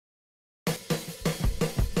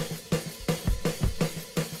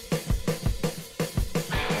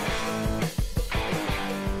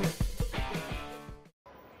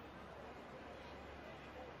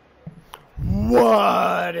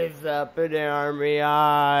What's up in the army?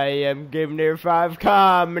 I am Gamer 5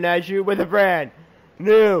 coming at you with a brand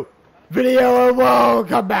new video, and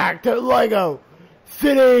welcome back to Lego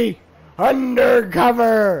City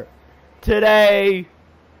Undercover. Today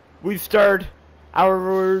we start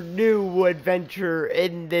our new adventure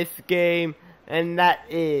in this game, and that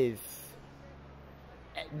is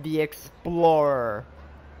the Explorer.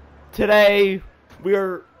 Today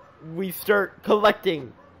we start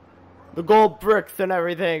collecting the gold bricks and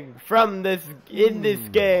everything from this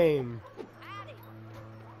game.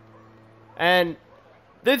 And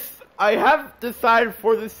this, I have decided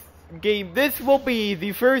for this game, this will be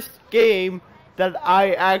the first game that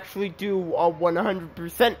I actually do a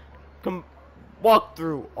 100%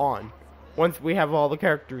 walkthrough on, once we have all the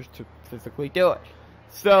characters to physically do it.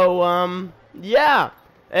 So, yeah.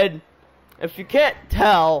 And if you can't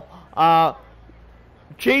tell,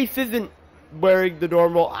 Chase isn't wearing the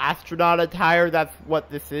normal astronaut attire. That's what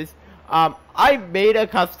this is. I made a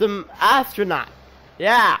custom astronaut.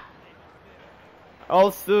 Yeah. I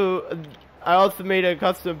also made a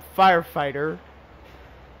custom firefighter.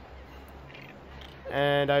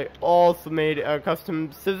 And I also made a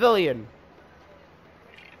custom civilian.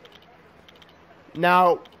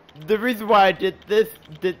 Now, the reason why I did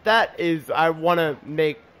that is I want to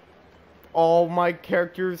make all my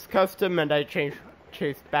characters custom, and I changed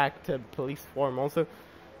Chase back to police form also.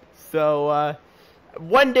 So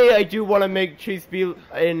one day I do want to make Chase be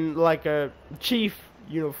in like a chief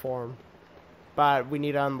uniform, but we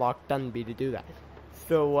need to unlock Dunby to do that.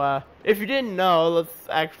 So if you didn't know, let's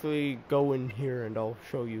actually go in here and I'll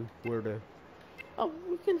show you where to. Oh,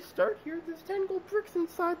 we can start here. There's 10 gold bricks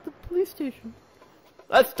inside the police station.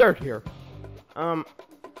 Let's start here.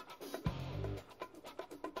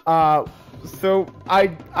 So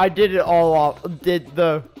I did it all off, did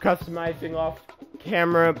the customizing off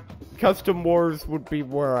camera. Custom Wars would be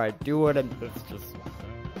where I do it, and this just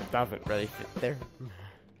doesn't really fit there.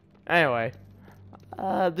 Anyway,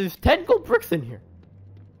 there's 10 gold bricks in here.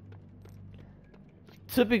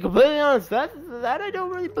 To be completely honest, that I don't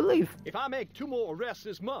really believe. If I make 2 more arrests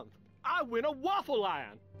this month, I win a waffle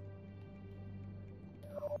iron.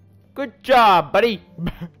 Good job, buddy.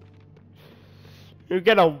 You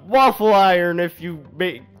get a waffle iron if you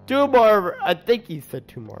make 2 more. I think he said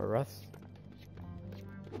 2 more arrests.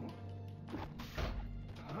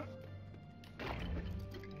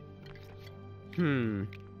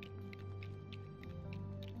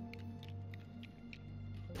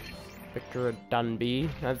 Picture of Dunby.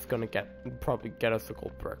 That's gonna probably get us a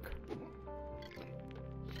gold brick.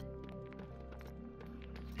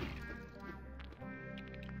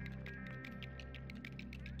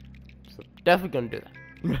 So definitely gonna do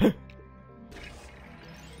that.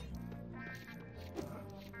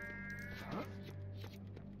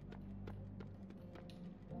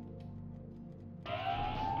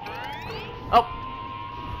 Oh,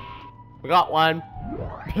 we got one.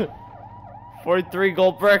 43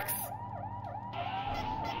 gold bricks.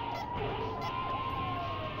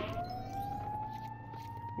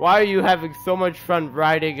 Why are you having so much fun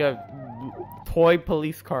riding a toy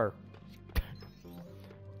police car?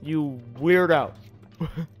 You weirdo.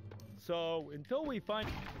 So, until we find...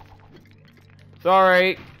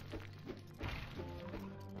 Sorry.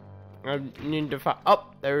 I need to find... Oh,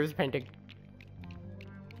 there is painting.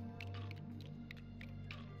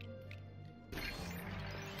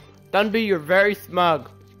 Dunby, you're very smug.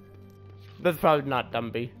 That's probably not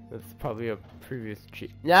Dunby. That's probably a previous chief.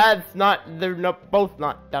 Yeah, it's not. They're both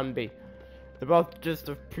not Dunby. They're both just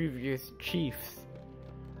the previous chiefs.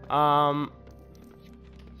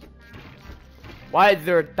 Why is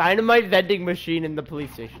there a dynamite vending machine in the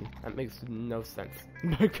police station? That makes no sense.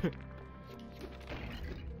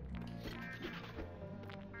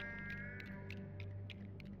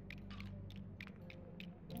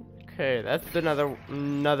 Okay, that's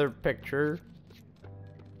another picture.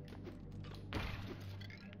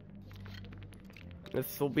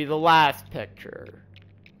 This will be the last picture.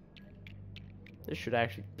 This should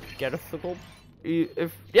actually get us the gold.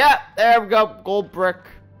 Yeah, there we go, gold brick.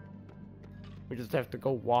 We just have to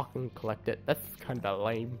go walk and collect it. That's kind of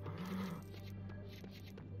lame.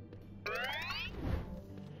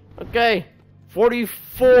 Okay,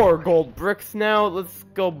 44 gold bricks now. Let's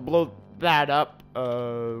go blow that up.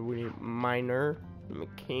 We need miner,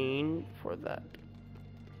 McCain for that.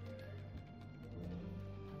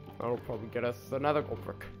 That'll probably get us another gold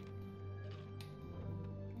brick.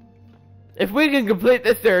 If we can complete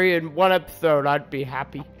this area in 1 episode, I'd be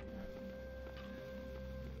happy.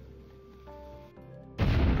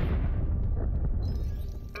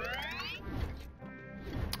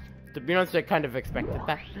 To be honest, I kind of expected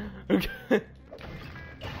that.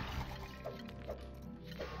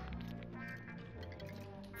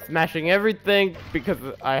 smashing everything because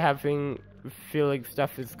I have a feeling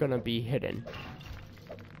stuff is gonna be hidden.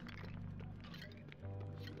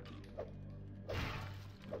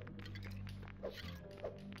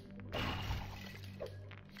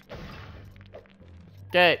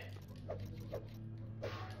 Okay.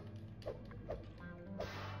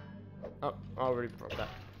 Oh, already broke that.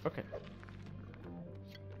 Okay.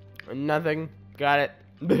 Nothing. Got it.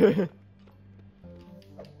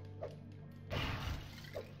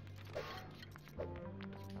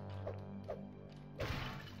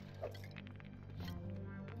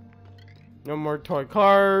 No more toy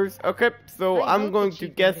cars. Okay, so I'm going to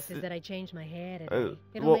guess that I changed my hair today.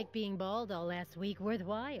 It'll well, make being bald all last week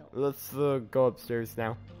worthwhile. Let's go upstairs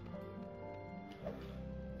now.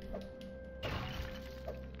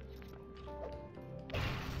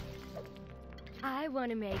 I want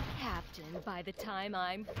to make captain by the time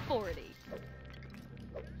I'm 40.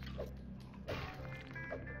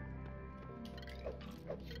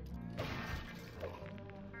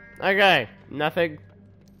 Okay, nothing.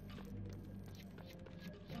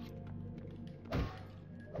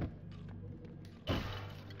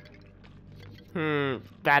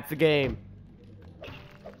 That's a game.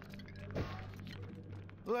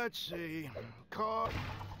 Let's see. Car.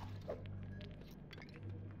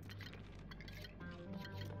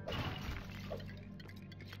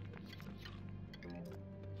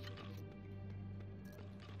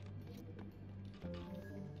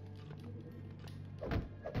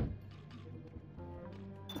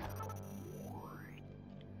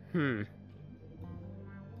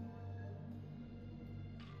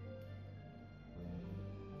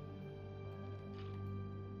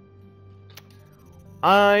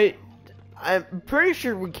 I'm pretty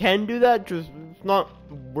sure we can do that, just it's not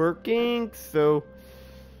working, so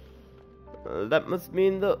that must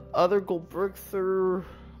mean the other gold bricks are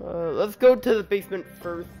let's go to the basement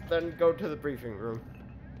first, then go to the briefing room.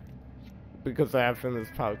 Because I have a feeling there's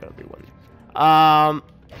probably gonna be one.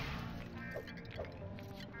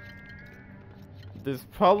 There's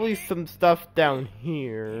probably some stuff down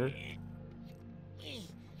here.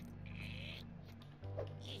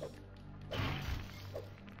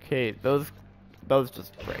 Okay, those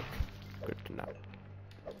just break. Good to know.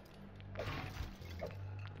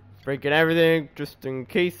 Breaking everything just in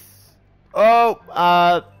case. Oh,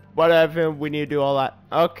 whatever. We need to do all that.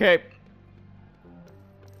 Okay.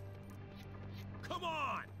 Come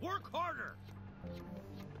on, work harder.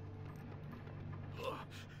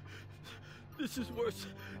 This is worse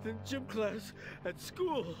than gym class at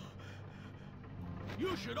school.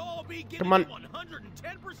 You should all be getting Come on.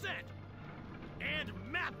 110%. And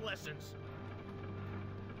math lessons.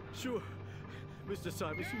 Sure, Mr.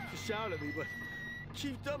 Simons used to shout at me, but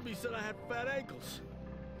Chief Dumby said I had fat ankles.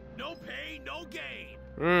 No pain, no gain.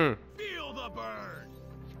 Feel the burn.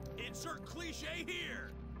 Insert cliche here.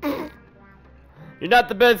 You're not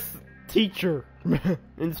the best teacher,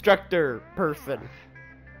 instructor, person.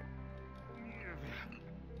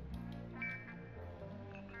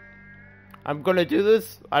 I'm gonna do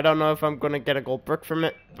this. I don't know if I'm gonna get a gold brick from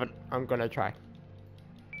it, but I'm gonna try.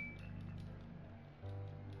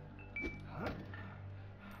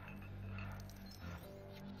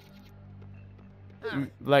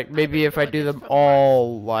 Like maybe if I do them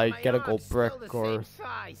all, like get a gold brick or.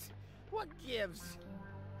 What gives?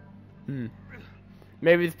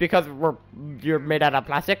 Maybe it's because you're made out of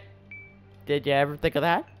plastic. Did you ever think of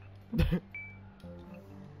that?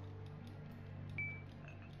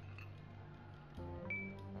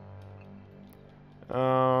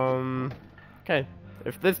 Okay.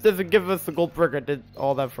 If this doesn't give us a gold brick, I did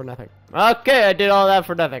all that for nothing. Okay, I did all that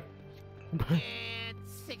for nothing. And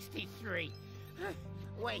 63.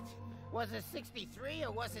 Wait, was it 63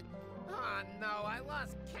 or was it... Oh no, I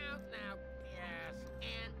lost count now. Yes,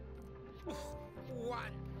 and...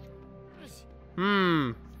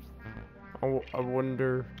 1. I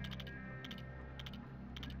wonder...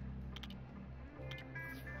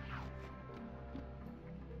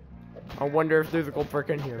 I wonder if there's a gold brick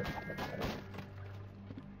in here.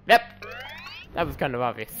 Yep! That was kind of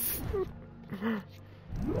obvious.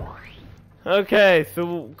 Okay,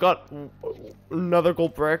 so we got another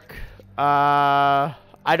gold brick. I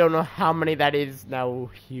don't know how many that is now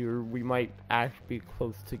here. We might actually be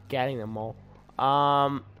close to getting them all.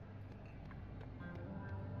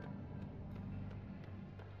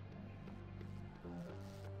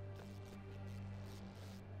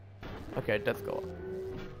 Okay, it does go up.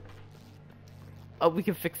 Oh, we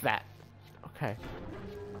can fix that. Okay.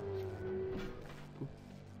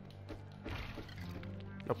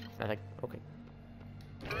 Nope, nothing. Okay.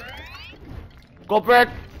 Gold brick!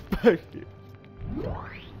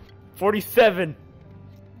 47!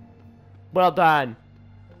 Well done.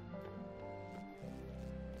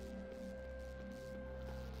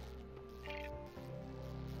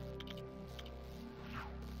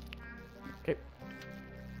 Okay.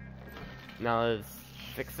 Now let's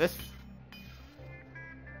fix this.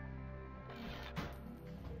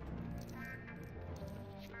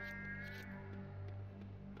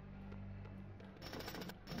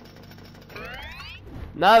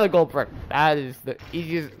 Another gold brick. That is the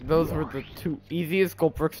easiest. Those were the two easiest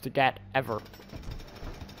gold bricks to get ever.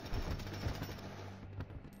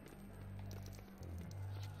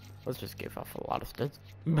 Let's just give off a lot of studs.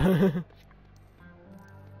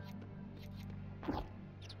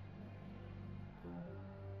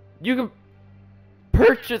 You can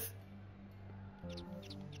purchase.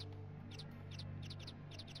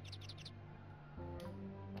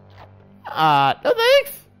 No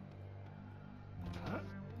thanks.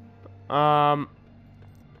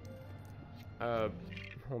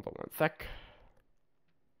 Hold on one sec.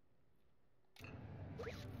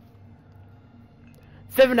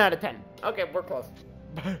 Seven out of 10. Okay, we're close.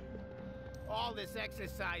 All this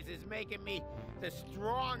exercise is making me the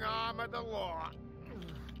strong arm of the law.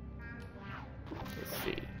 Let's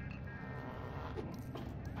see.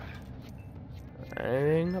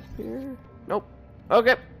 Anything up here? Nope.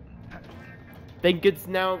 Okay. Think it's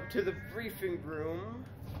now to the briefing room.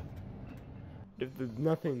 If there's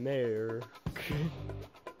nothing there.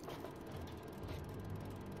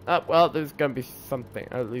 Oh, well, there's gonna be something.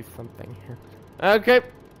 At least something here. Okay.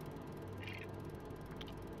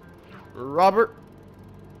 Robert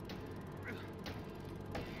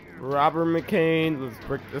McCain. Let's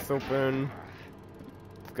break this open.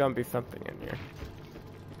 There's gonna be something in here.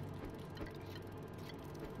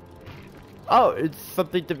 Oh, it's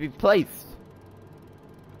something to be placed.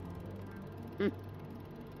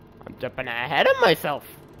 I'm jumping ahead of myself.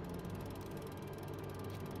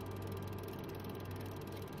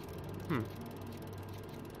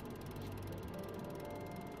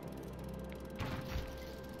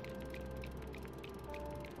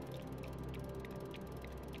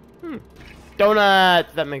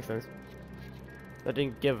 Donuts! That makes sense. That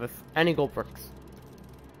didn't give us any gold bricks.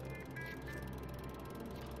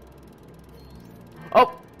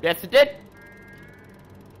 Oh! Yes, it did!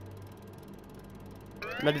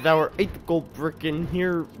 That is our 8th gold brick in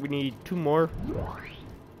here. We need 2 more.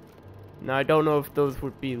 Now, I don't know if those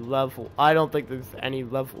would be level. I don't think there's any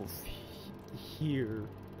levels here.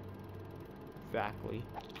 Exactly.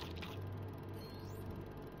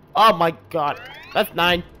 Oh my god. That's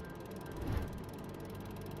 9.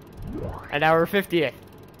 And now we're 58.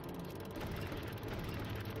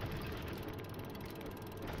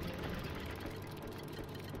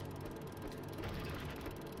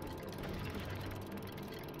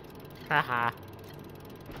 Haha.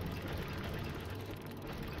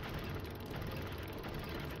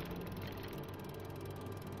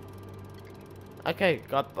 Okay,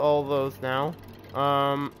 got all those now.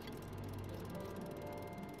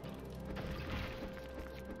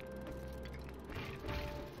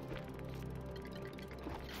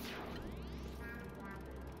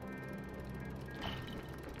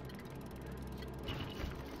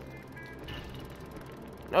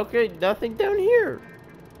 Okay, nothing down here.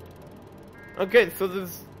 Okay, so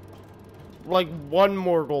there's like 1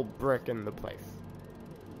 more gold brick in the place.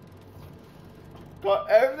 Got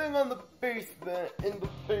everything on the basement,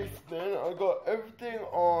 I got everything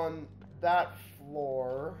on that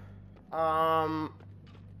floor.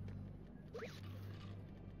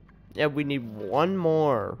 Yeah, we need 1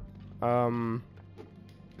 more.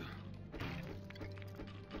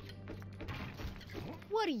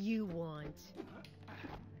 What do you want?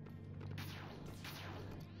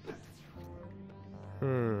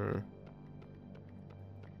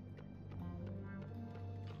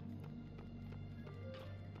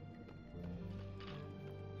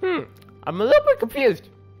 I'm a little bit confused.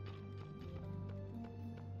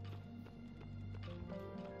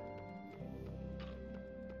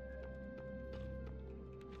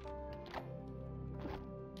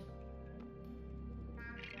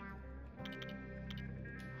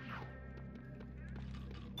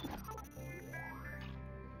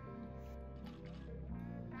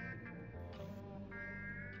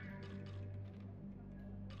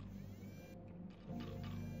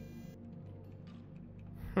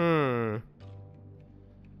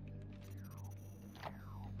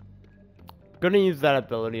 Gonna use that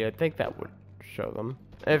ability. I think that would show them.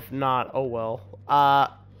 If not, oh well.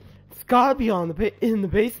 It's gotta be on in the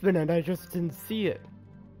basement, and I just didn't see it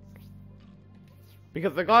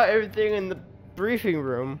because I got everything in the briefing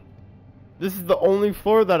room. This is the only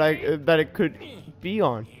floor that it could be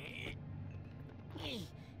on.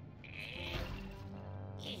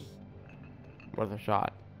 worth a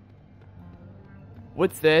shot.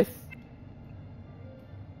 What's this?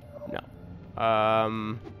 No.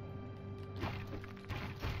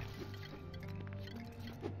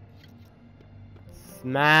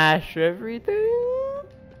 Smash everything?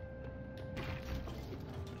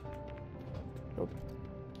 Nope.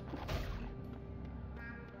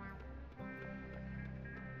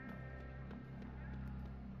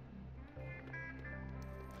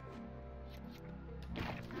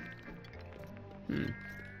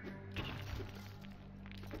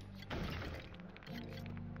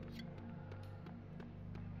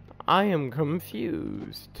 I am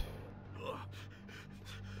confused.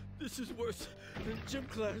 This is worse than gym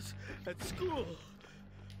class at school.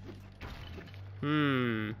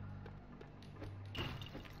 I'm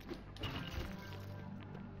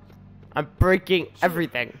breaking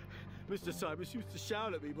everything. Mr. Cybers used to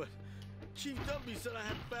shout at me, but Chief Dumpy said I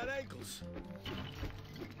had bad ankles.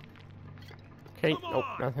 Okay, nope,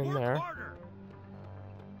 nothing there. Harder.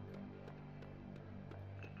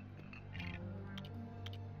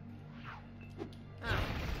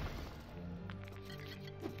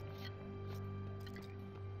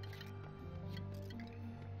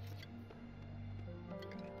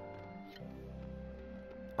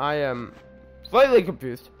 I am slightly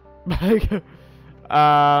confused. Because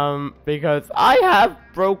I have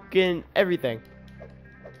broken everything.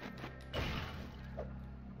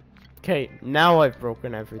 Okay, now I've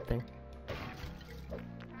broken everything.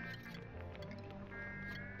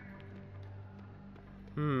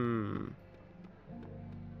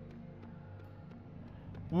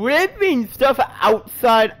 Would it mean stuff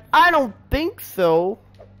outside? I don't think so.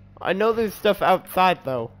 I know there's stuff outside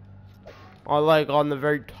though. Or like on the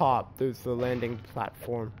very top, there's the landing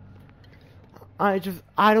platform. I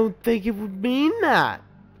don't think it would mean that.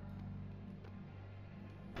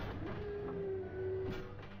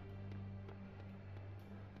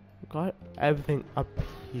 Got everything up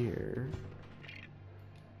here.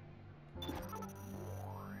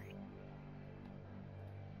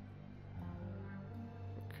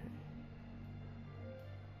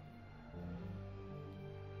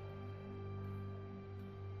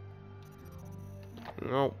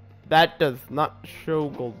 No, that does not show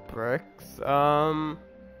gold bricks.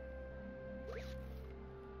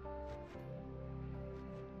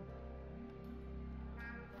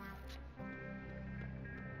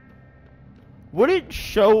 Would it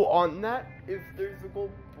show on that if there's a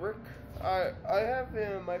gold brick? I have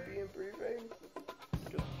him in my being briefing.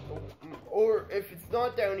 Or if it's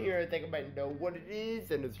not down here, I think I might know what it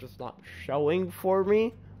is, and it's just not showing for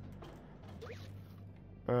me.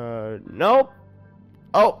 Nope.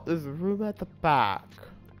 Oh, there's a room at the back.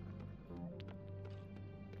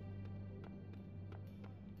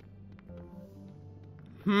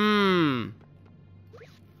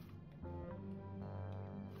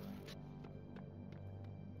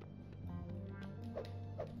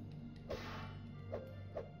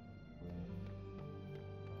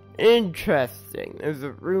 Interesting. There's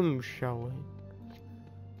a room showing.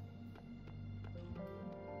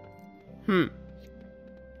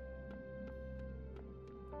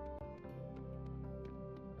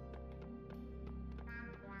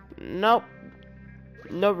 Nope.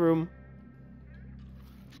 No room.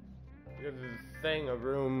 Because it's saying a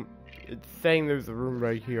room. It's saying there's a room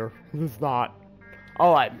right here. There's not.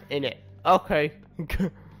 Oh, I'm in it. Okay.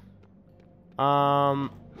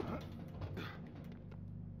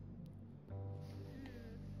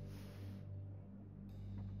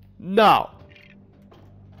 No.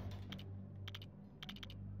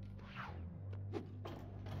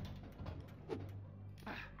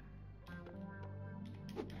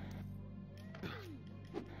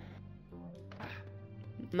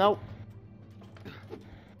 Nope.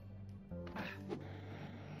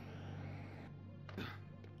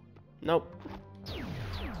 Nope.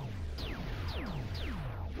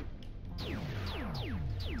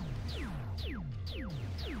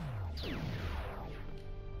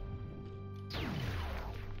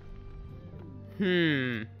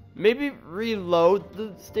 Maybe reload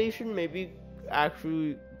the station, maybe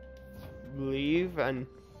actually leave and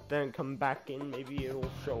then come back in, maybe it'll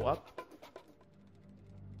show up.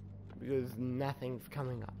 Because nothing's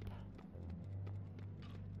coming up.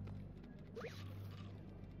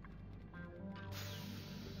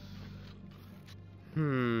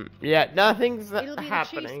 Yeah, nothing's happening. It'll be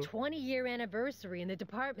the Chief's 20-year anniversary in the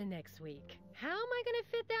department next week. How am I gonna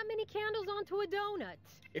fit that many candles onto a donut?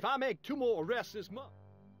 If I make 2 more arrests this month.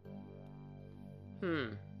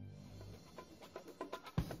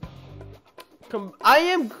 I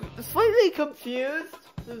am slightly confused.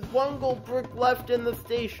 There's 1 gold brick left in the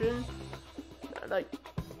station. And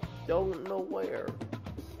don't know where.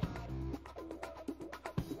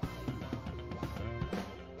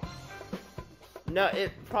 No,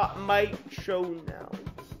 it might show now.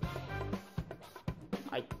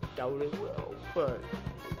 I doubt it will, but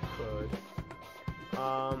it could.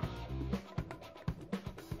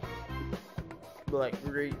 Like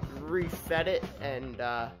reset it and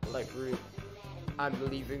like I'm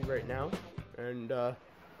leaving right now, and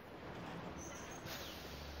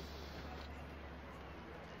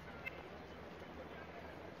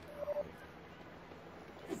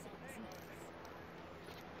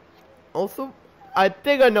also, I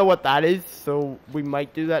think I know what that is, so we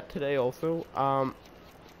might do that today also.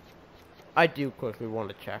 I do quickly want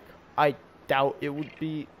to check. I doubt it would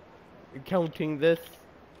be counting this.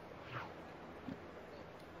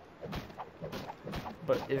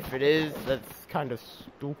 But if it is, that's kind of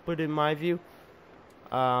stupid in my view.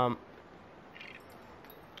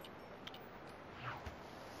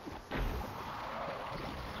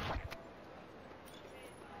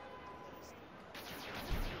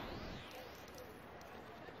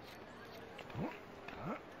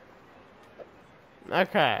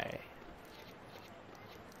 Okay.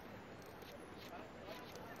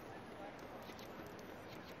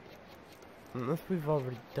 Unless we've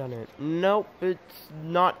already done it. Nope, it's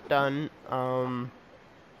not done.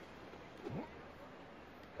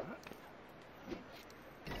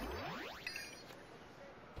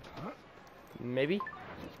 Maybe?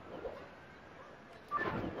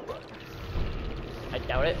 I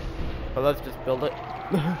doubt it. But let's just build it.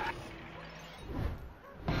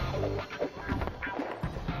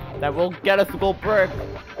 That will get us a gold brick.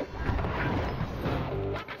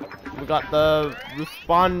 We got the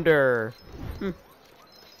responder.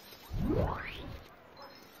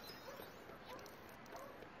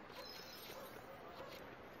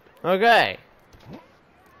 Okay.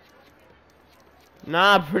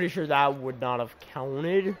 Nah, I'm pretty sure that would not have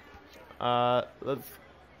counted. Let's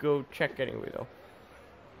go check anyway though.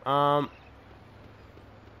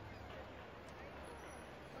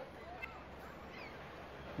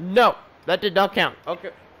 No, that did not count.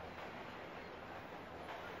 Okay.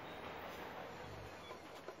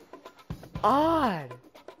 Odd.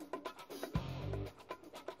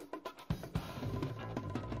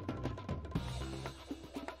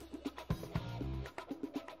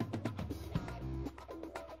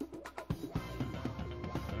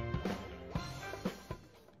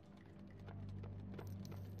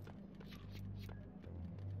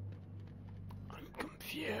 I'm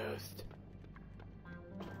confused.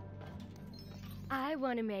 I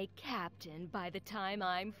want to make captain by the time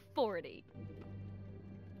I'm 40.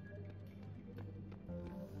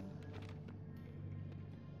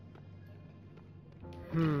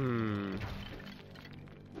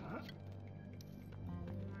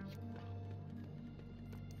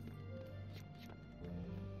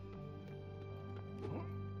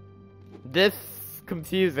 This is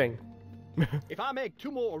confusing. If I make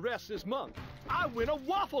 2 more arrests this month, I win a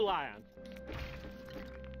waffle iron.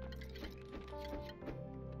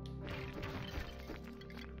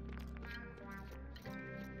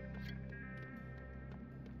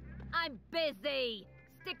 I'm busy.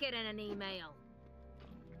 Stick it in an email.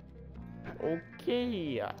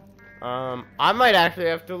 Okay. I might actually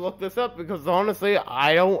have to look this up because honestly,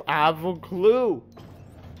 I don't have a clue.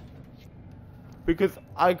 Because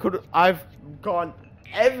I've gone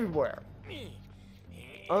everywhere.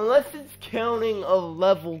 Unless it's counting a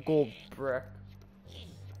level gold brick.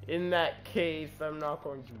 In that case, I'm not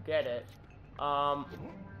going to get it. But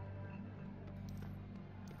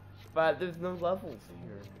there's no levels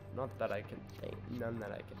here. Not that I can think. None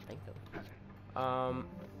that I can think of.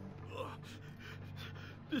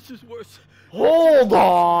 This is worse. Hold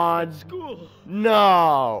on! School.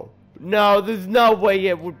 No! No, there's no way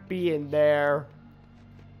it would be in there.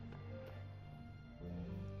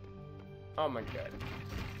 Oh my god.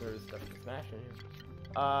 There's stuff to smash in here.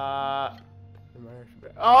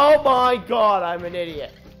 Oh my god, I'm an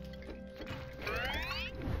idiot.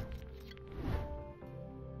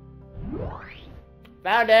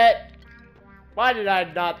 Found it! Why did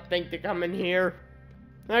I not think to come in here?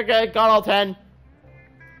 Okay, got all 10.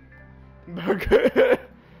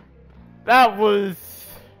 That was...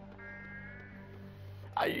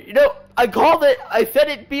 you know, I called it! I said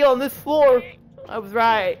it'd be on this floor! I was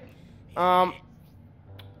right.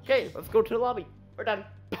 Okay, let's go to the lobby. We're done.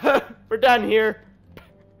 We're done here.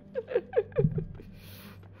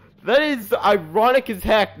 That is ironic as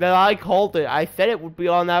heck that I called it. I said it would be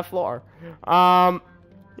on that floor.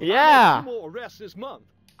 Yeah. 2 more arrests this month,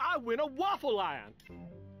 I win a waffle iron.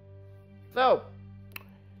 So,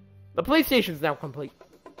 the police station's now complete.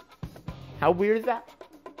 How weird is that?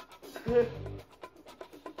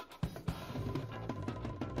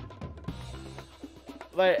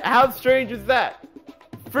 Like, how strange is that?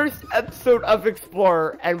 First episode of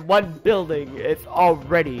Explorer and one building is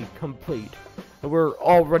already complete. And we're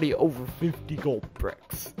already over 50 gold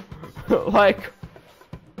bricks. Like,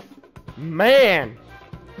 man.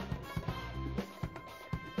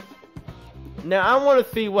 Now, I want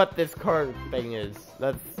to see what this card thing is.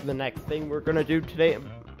 That's the next thing we're going to do today.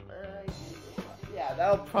 Yeah,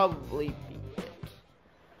 that'll probably be it.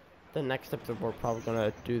 The next episode, we're probably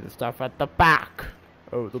going to do the stuff at the back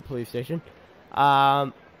of the police station.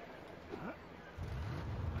 Yep,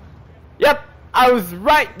 I was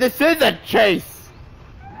right. This is a chase.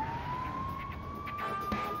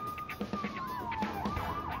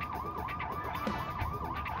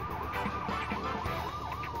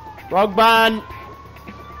 Wrong button.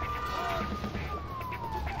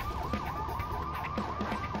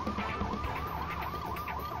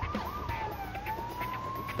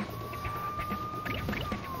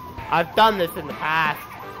 I've done this in the past.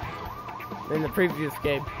 In the previous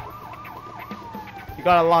game. You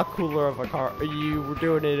got a lot cooler of a car. You were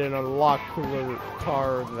doing it in a lot cooler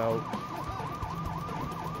car though.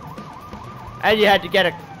 And you had to get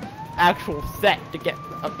an actual set to get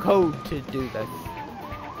a code to do this.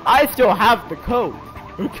 I still have the code.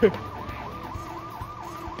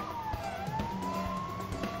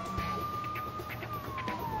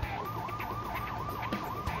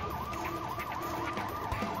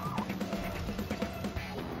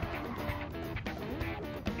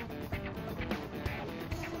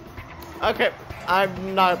 Okay,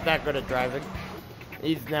 I'm not that good at driving.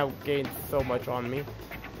 He's now gained so much on me.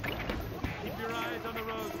 Keep your eyes on the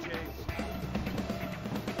road, Chase.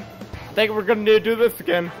 I think we're gonna need to do this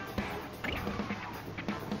again.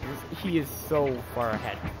 He is so far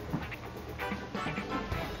ahead.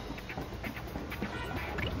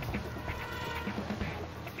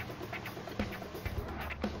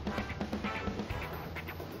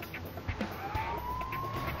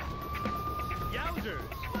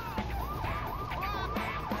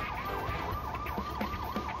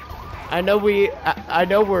 I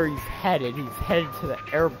know where he's headed. He's headed to the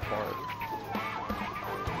airport.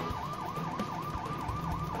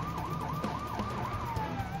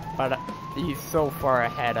 But he's so far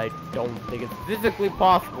ahead, I don't think it's physically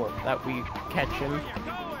possible that we catch him.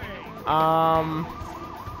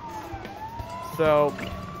 So,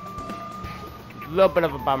 a little bit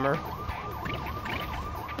of a bummer.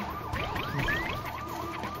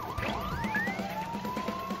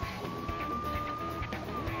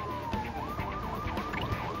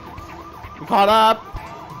 Caught up.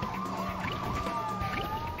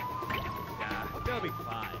 Yeah, they'll be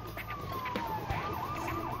fine.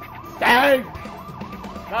 Dang!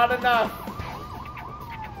 Not enough.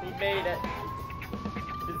 He made it.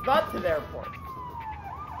 It's not to the airport.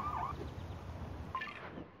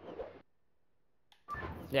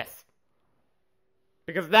 Yes.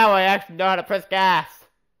 Because now I actually know how to press gas.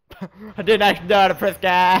 I didn't actually know how to press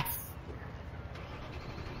gas.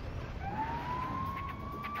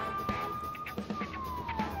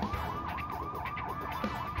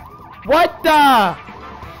 What the?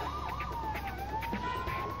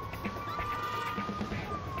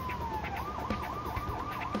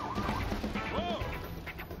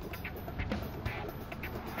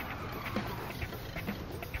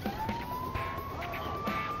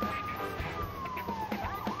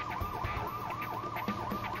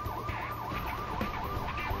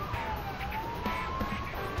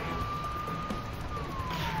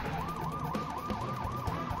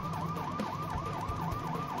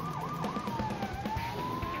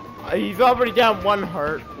 He's already down 1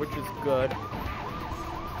 heart, which is good.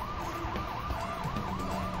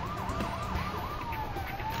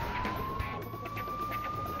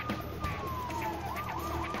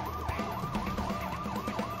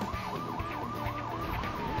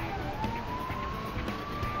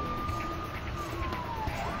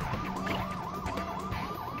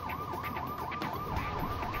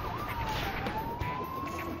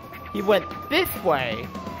 He went this way.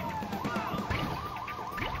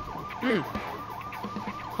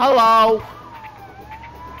 Hello.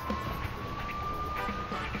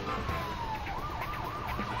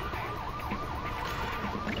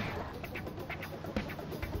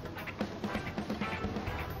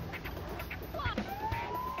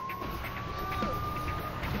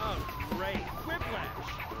 Oh, great.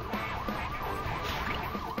 Whiplash.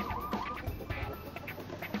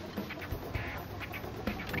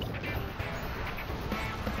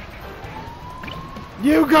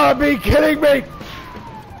 You gotta be kidding me!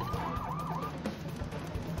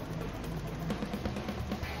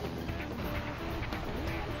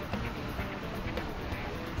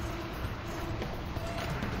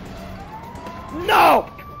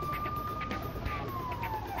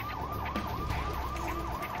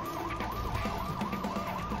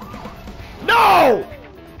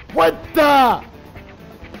 What the?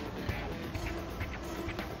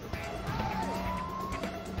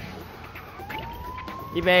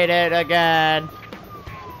 He made it again.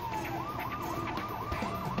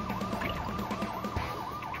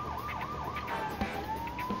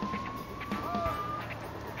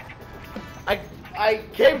 I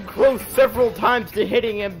came close several times to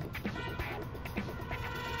hitting him.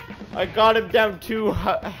 I got him down two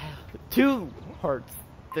hearts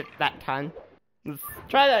that time. Let's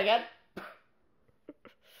try that again.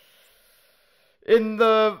 In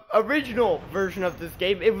the original version of this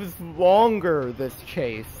game, it was longer, this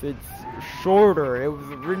chase. It's shorter. It was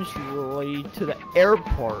originally to the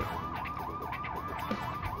airport.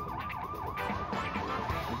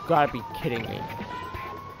 You've gotta be kidding me.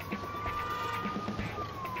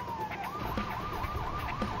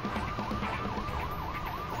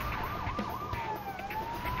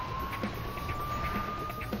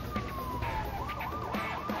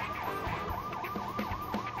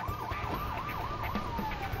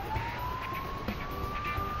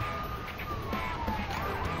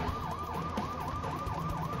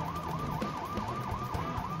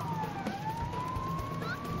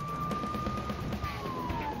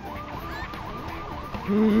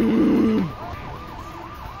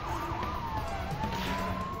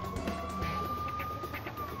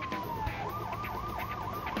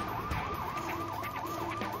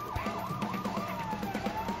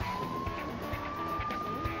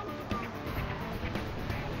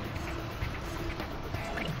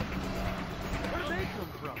 Where'd they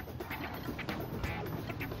come from?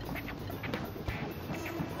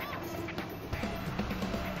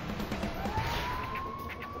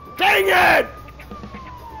 Dang it!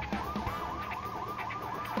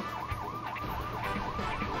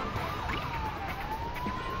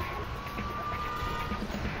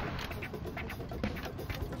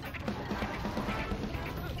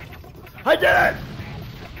 I did it!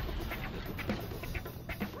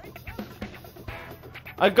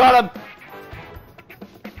 I got him!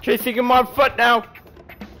 Chasing him on foot now!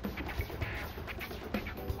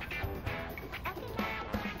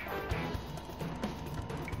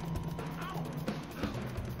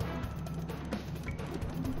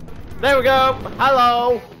 There we go!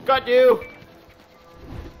 Hello! Got you!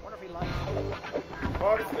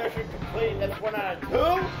 Bonus mission complete. That's 1 out of 2?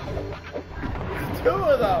 There's 2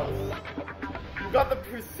 of those! You got the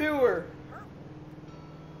pursuer!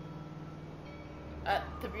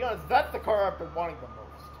 To be honest, that's the car I've been wanting the most.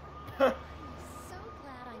 So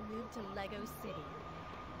glad I moved to Lego City.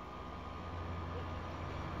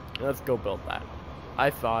 Let's go build that.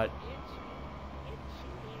 I saw it.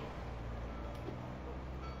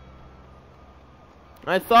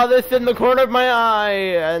 I saw this in the corner of my eye,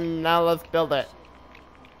 and now let's build it.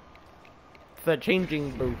 It's a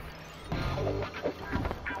changing booth.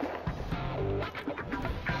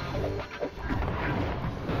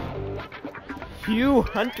 Hugh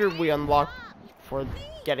Hunter we unlocked for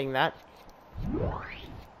getting that.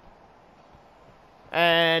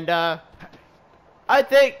 And I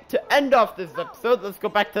think to end off this episode, let's go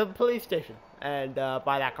back to the police station and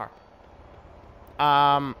buy that car.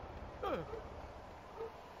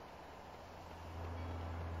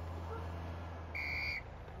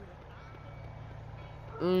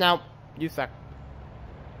 No, you suck.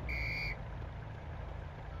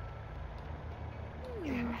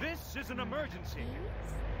 This is an emergency.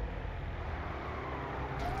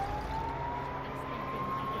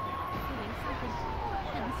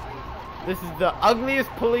 This is the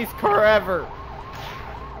ugliest police car ever.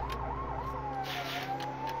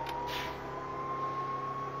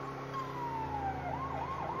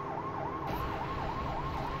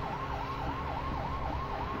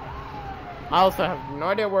 I also have no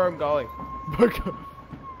idea where I'm going.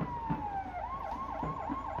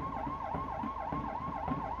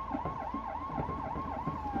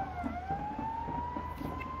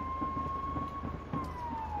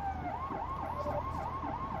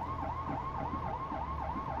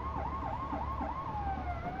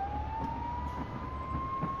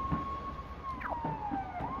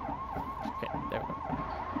 Okay, there we go.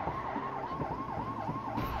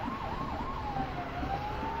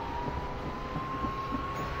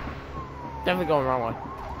 Definitely going the wrong way.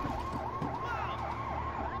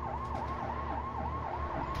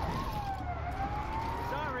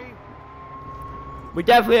 Sorry. We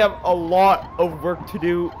definitely have a lot of work to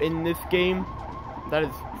do in this game. That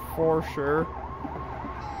is for sure.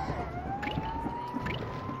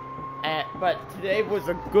 But today was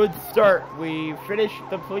a good start. We finished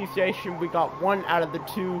the police station. We got 1 out of the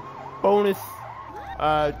 2 bonus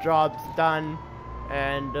jobs done.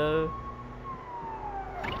 And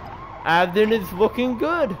Abden is looking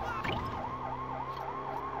good.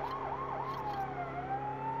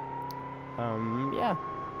 Yeah.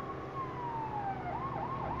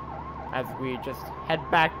 As we just head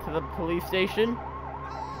back to the police station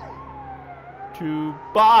to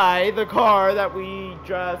buy the car that we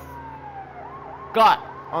just got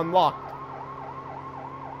unlocked.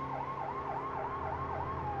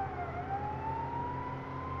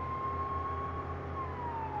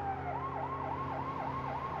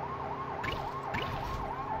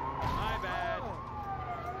 My bad.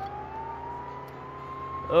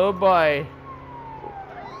 Oh boy.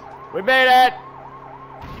 We made it!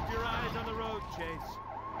 Keep your eyes on the road, Chase.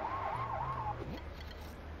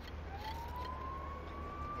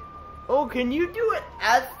 Oh, can you do it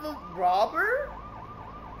as the robber?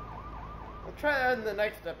 I'll try that in the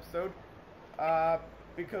next episode.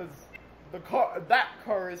 Because that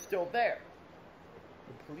car is still there.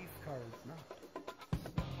 The police car is not.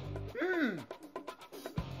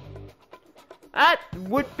 That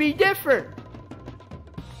would be different.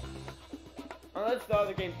 Unless the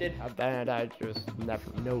other game did have that, and I just never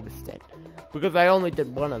noticed it. Because I only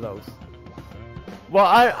did one of those. Well,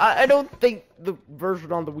 I don't think the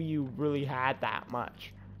version on the Wii U really had that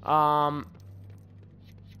much.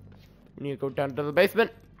 We need to go down to the basement.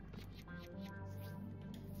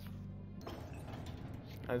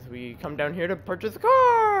 As we come down here to purchase a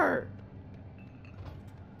car.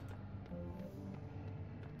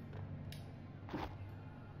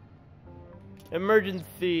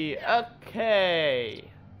 Emergency. Okay.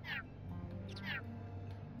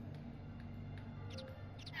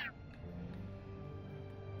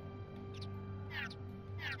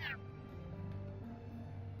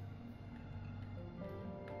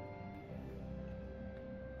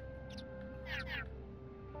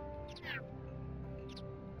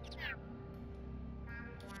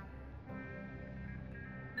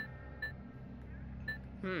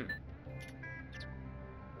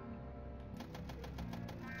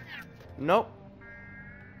 Nope.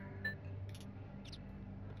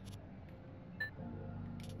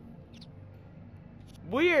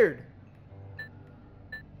 Weird.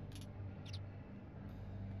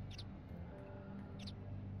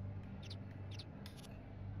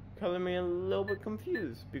 Color me a little bit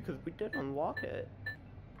confused because we did unlock it.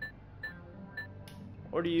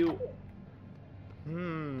 Or do you?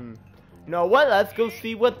 No, what? Let's go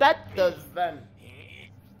see what that does then.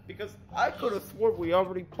 Because I could have sworn we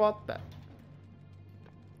already bought that.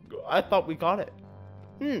 I thought we got it.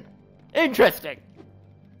 Interesting.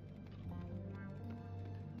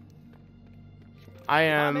 I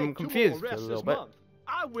am confused a little bit.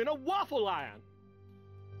 I win a waffle iron.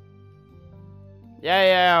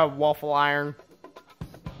 Yeah, waffle iron.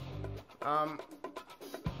 I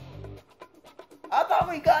thought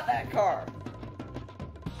we got that car.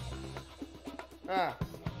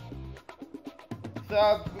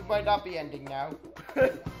 So we might not be ending now.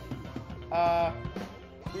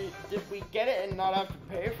 Did we get it and not have to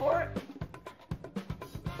pay for it?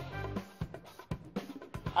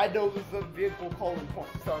 I know this is a vehicle calling point,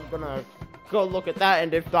 so I'm gonna go look at that,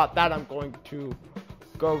 and if not that, I'm going to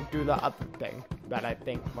go do the other thing that I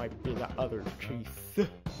think might be the other chase.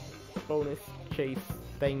 Bonus chase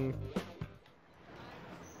thing.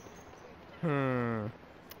 I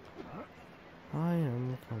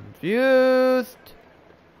am confused.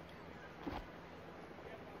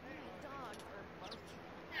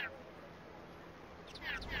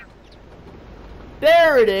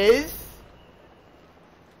 There it is!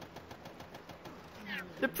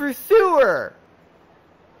 The pursuer!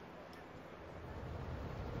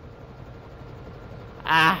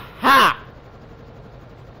 Aha!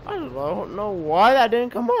 I don't know why that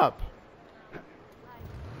didn't come up.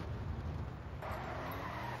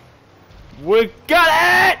 We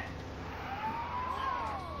got it!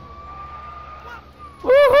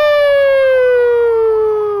 Woohoo!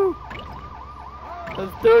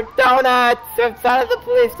 Let's do donuts outside of the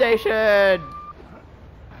police station!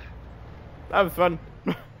 That was fun.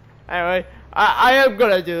 Anyway, I am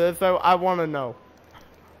gonna do this, so I wanna know.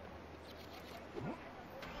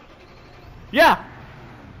 Yeah!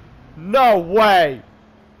 No way!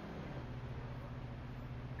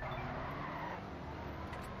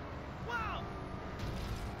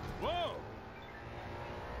 Whoa!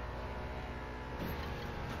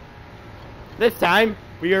 This time,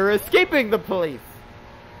 we are escaping the police.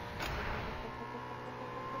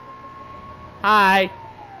 Hi.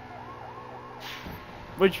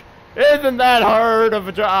 Which isn't that hard of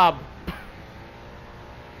a job.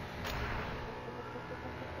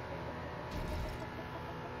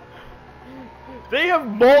 They have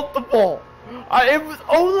multiple. It was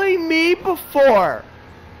only me before.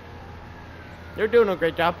 They're doing a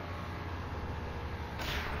great job.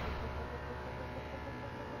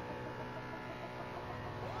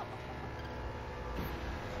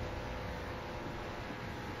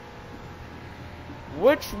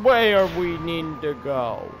 Which way are we needing to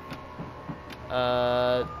go?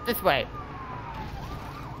 This way.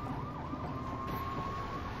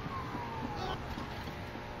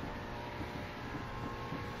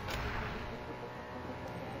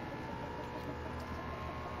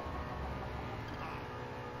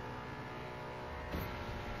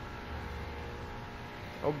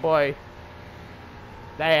 Oh boy.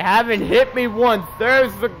 They haven't hit me once.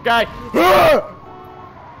 There's the guy.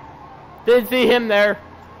 Didn't see him there.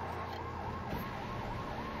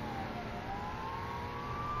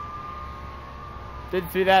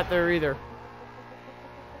 Didn't see that there either.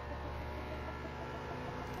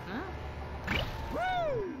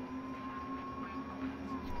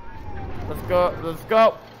 Let's go. Let's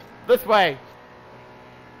go. This way.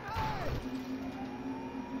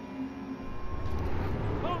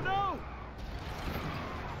 Oh no!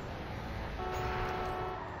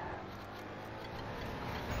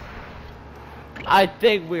 I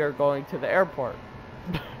think we are going to the airport.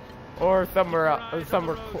 Or somewhere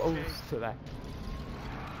close to that.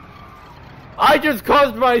 I just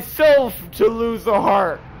caused myself to lose a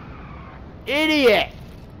heart. Idiot.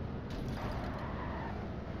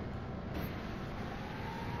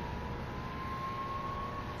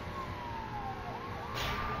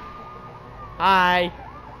 Hi.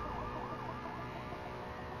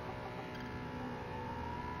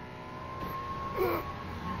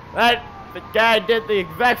 The guy did the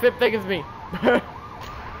exact same thing as me.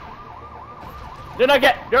 Did I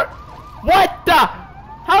get... What the...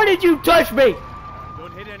 How did you touch me?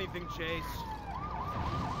 Don't hit anything, Chase.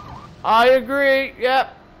 I agree,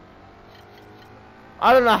 yep.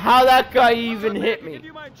 I don't know how that guy even hit I'll me. give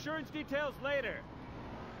you my insurance details later.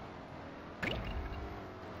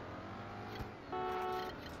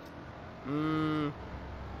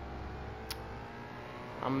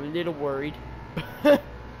 I'm a little worried.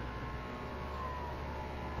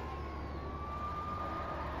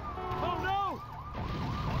 Oh no!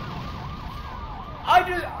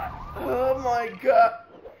 Oh my god.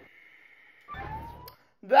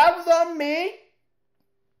 That was on me?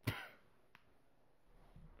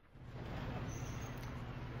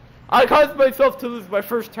 I caused myself to lose my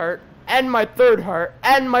first heart, and my third heart,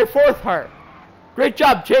 and my fourth heart. Great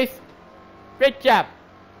job, Chase. Great job.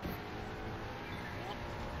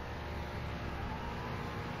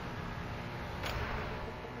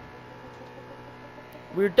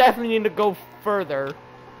 We definitely need to go further.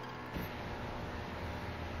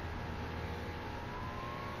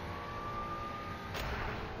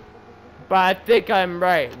 But I think I'm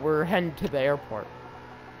right. We're heading to the airport.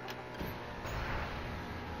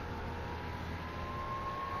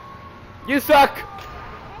 You suck!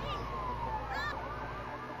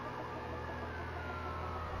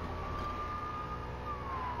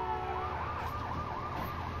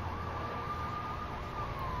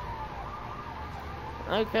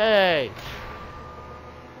 Okay.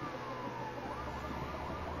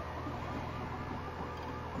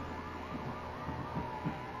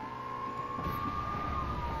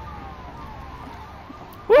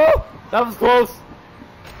 Woo! That was close.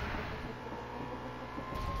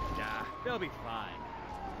 Nah, they'll be fine.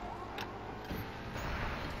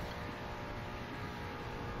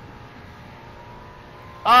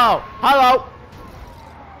 Oh, hello.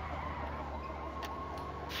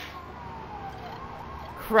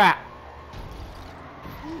 Crap.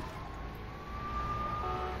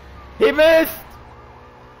 He missed.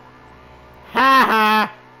 Ha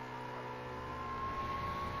ha.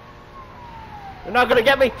 You're not gonna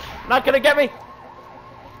get me. Not gonna get me.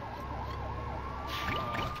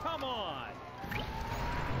 Come on!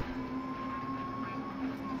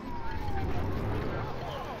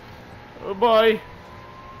 Oh boy.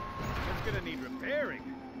 It's gonna need repairing.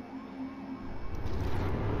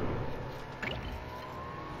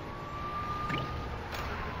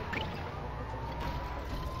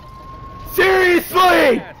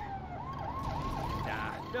 Seriously!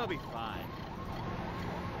 Nah, they'll be fine.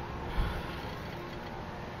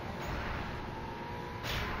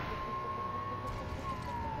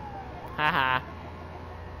 Haha.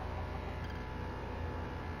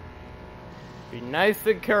 Be nice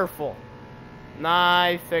and careful.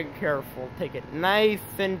 Nice and careful. Take it nice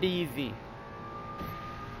and easy.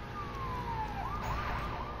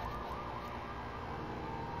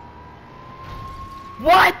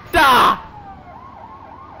 What the?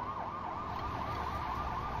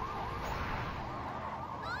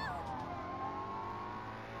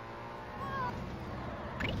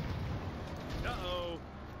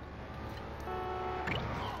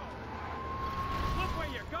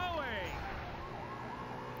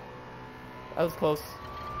 That was close.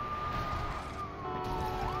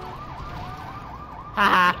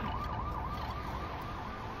 Haha.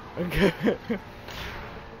 Okay.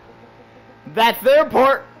 That's the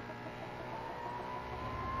airport.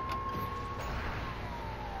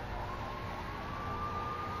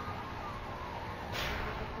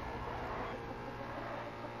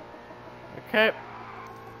 Okay.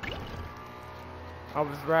 I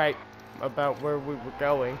was right about where we were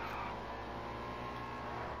going.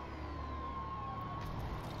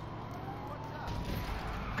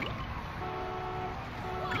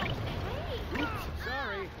 Oops,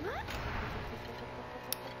 sorry.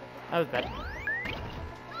 That was bad.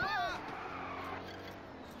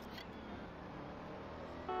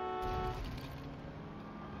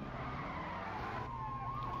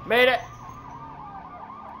 Made it!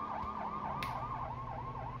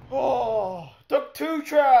 Oh, took 2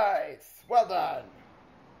 tries! Well done!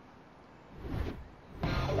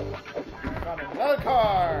 Got another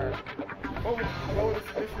car! Bonus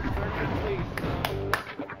missions are complete.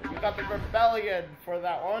 We got the rebellion for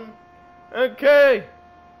that one. Okay!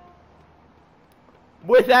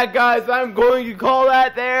 With that, guys, I'm going to call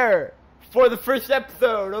that there for the first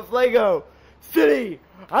episode of LEGO City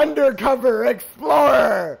Undercover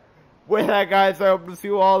Explorer. With that, guys, I hope to see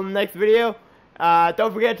you all in the next video.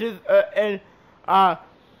 Don't forget to, I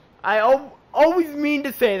always mean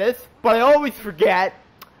to say this, but I always forget.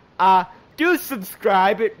 Do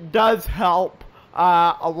subscribe, it does help,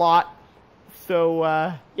 a lot.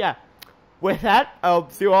 So, yeah. With that, I hope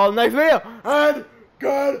to see you all in the next video, and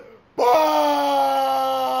goodbye!